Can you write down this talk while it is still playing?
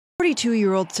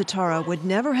42-year-old Sitara would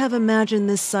never have imagined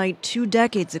this sight 2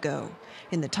 decades ago.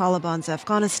 In the Taliban's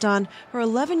Afghanistan, her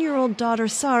 11-year-old daughter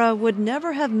Sara would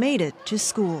never have made it to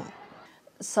school.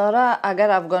 If Sarah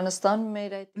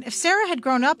had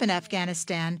grown up in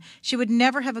Afghanistan, she would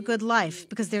never have a good life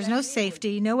because there's no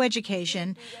safety, no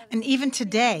education, and even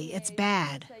today it's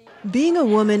bad. Being a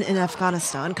woman in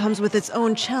Afghanistan comes with its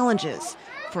own challenges.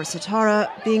 For Sitara,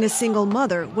 being a single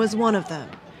mother was one of them.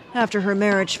 After her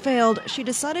marriage failed, she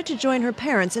decided to join her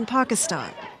parents in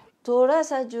Pakistan.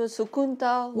 Whatever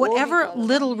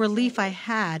little relief I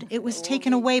had, it was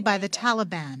taken away by the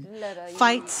Taliban.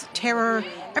 Fights, terror,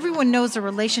 everyone knows the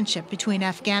relationship between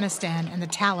Afghanistan and the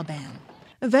Taliban.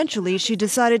 Eventually, she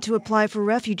decided to apply for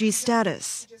refugee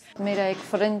status.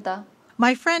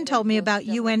 My friend told me about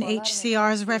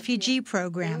UNHCR's refugee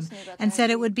program and said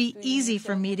it would be easy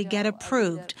for me to get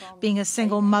approved, being a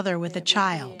single mother with a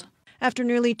child. After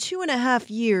nearly 2.5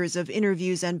 years of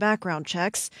interviews and background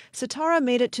checks, Sitara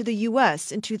made it to the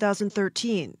U.S. in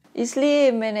 2013.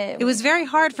 It was very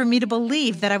hard for me to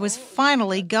believe that I was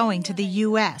finally going to the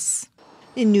U.S.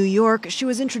 In New York, she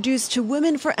was introduced to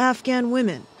Women for Afghan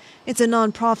Women. It's a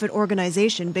nonprofit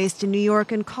organization based in New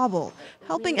York and Kabul,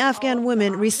 helping Afghan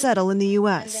women resettle in the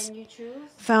U.S.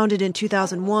 Founded in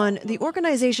 2001, the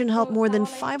organization helped more than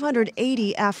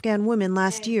 580 Afghan women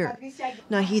last year.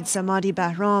 Nahid Samadi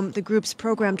Bahram, the group's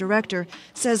program director,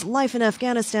 says life in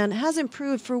Afghanistan has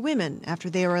improved for women after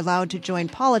they are allowed to join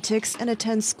politics and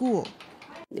attend school.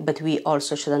 But we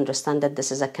also should understand that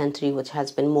this is a country which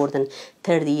has been more than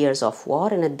 30 years of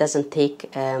war, and it doesn't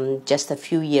take just a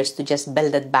few years to just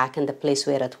build it back in the place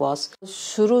where it was.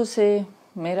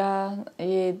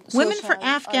 Women for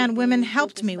Afghan Women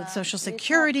helped me with Social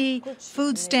Security,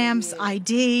 food stamps,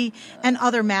 ID, and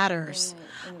other matters.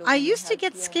 I used to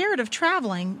get scared of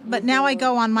traveling, but now I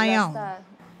go on my own.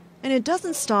 And it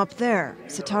doesn't stop there.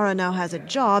 Sitara now has a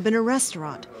job in a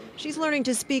restaurant. She's learning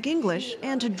to speak English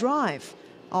and to drive.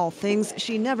 All things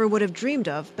she never would have dreamed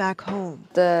of back home.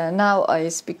 Now I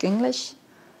speak English.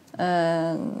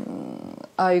 I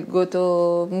go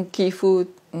to key food,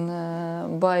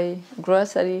 buy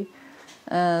grocery.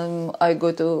 I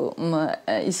go to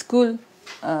school,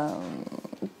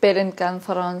 parent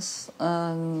conference,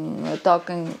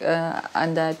 talking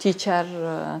and the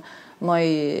teacher, my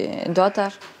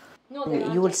daughter.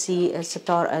 You will see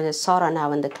Sara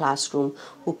now in the classroom,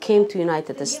 who came to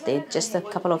United States just a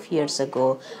couple of years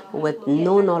ago with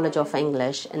no knowledge of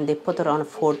English, and they put her on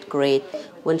 4th grade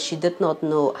when she did not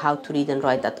know how to read and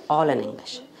write at all in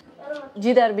English.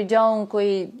 No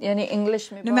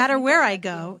matter where I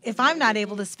go, if I'm not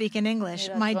able to speak in English,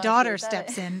 my daughter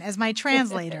steps in as my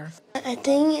translator. I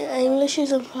think English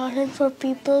is important for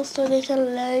people so they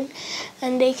can learn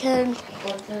and they can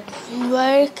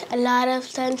work a lot of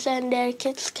sense, and their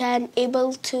kids can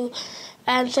able to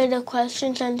answer the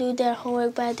questions and do their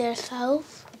homework by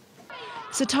themselves.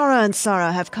 Sitara and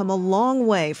Sara have come a long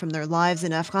way from their lives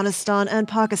in Afghanistan and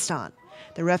Pakistan.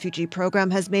 The refugee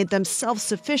program has made them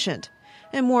self-sufficient.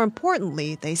 And more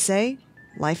importantly, they say,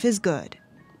 life is good.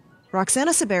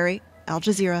 Roxana Saberi, Al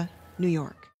Jazeera, New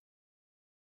York.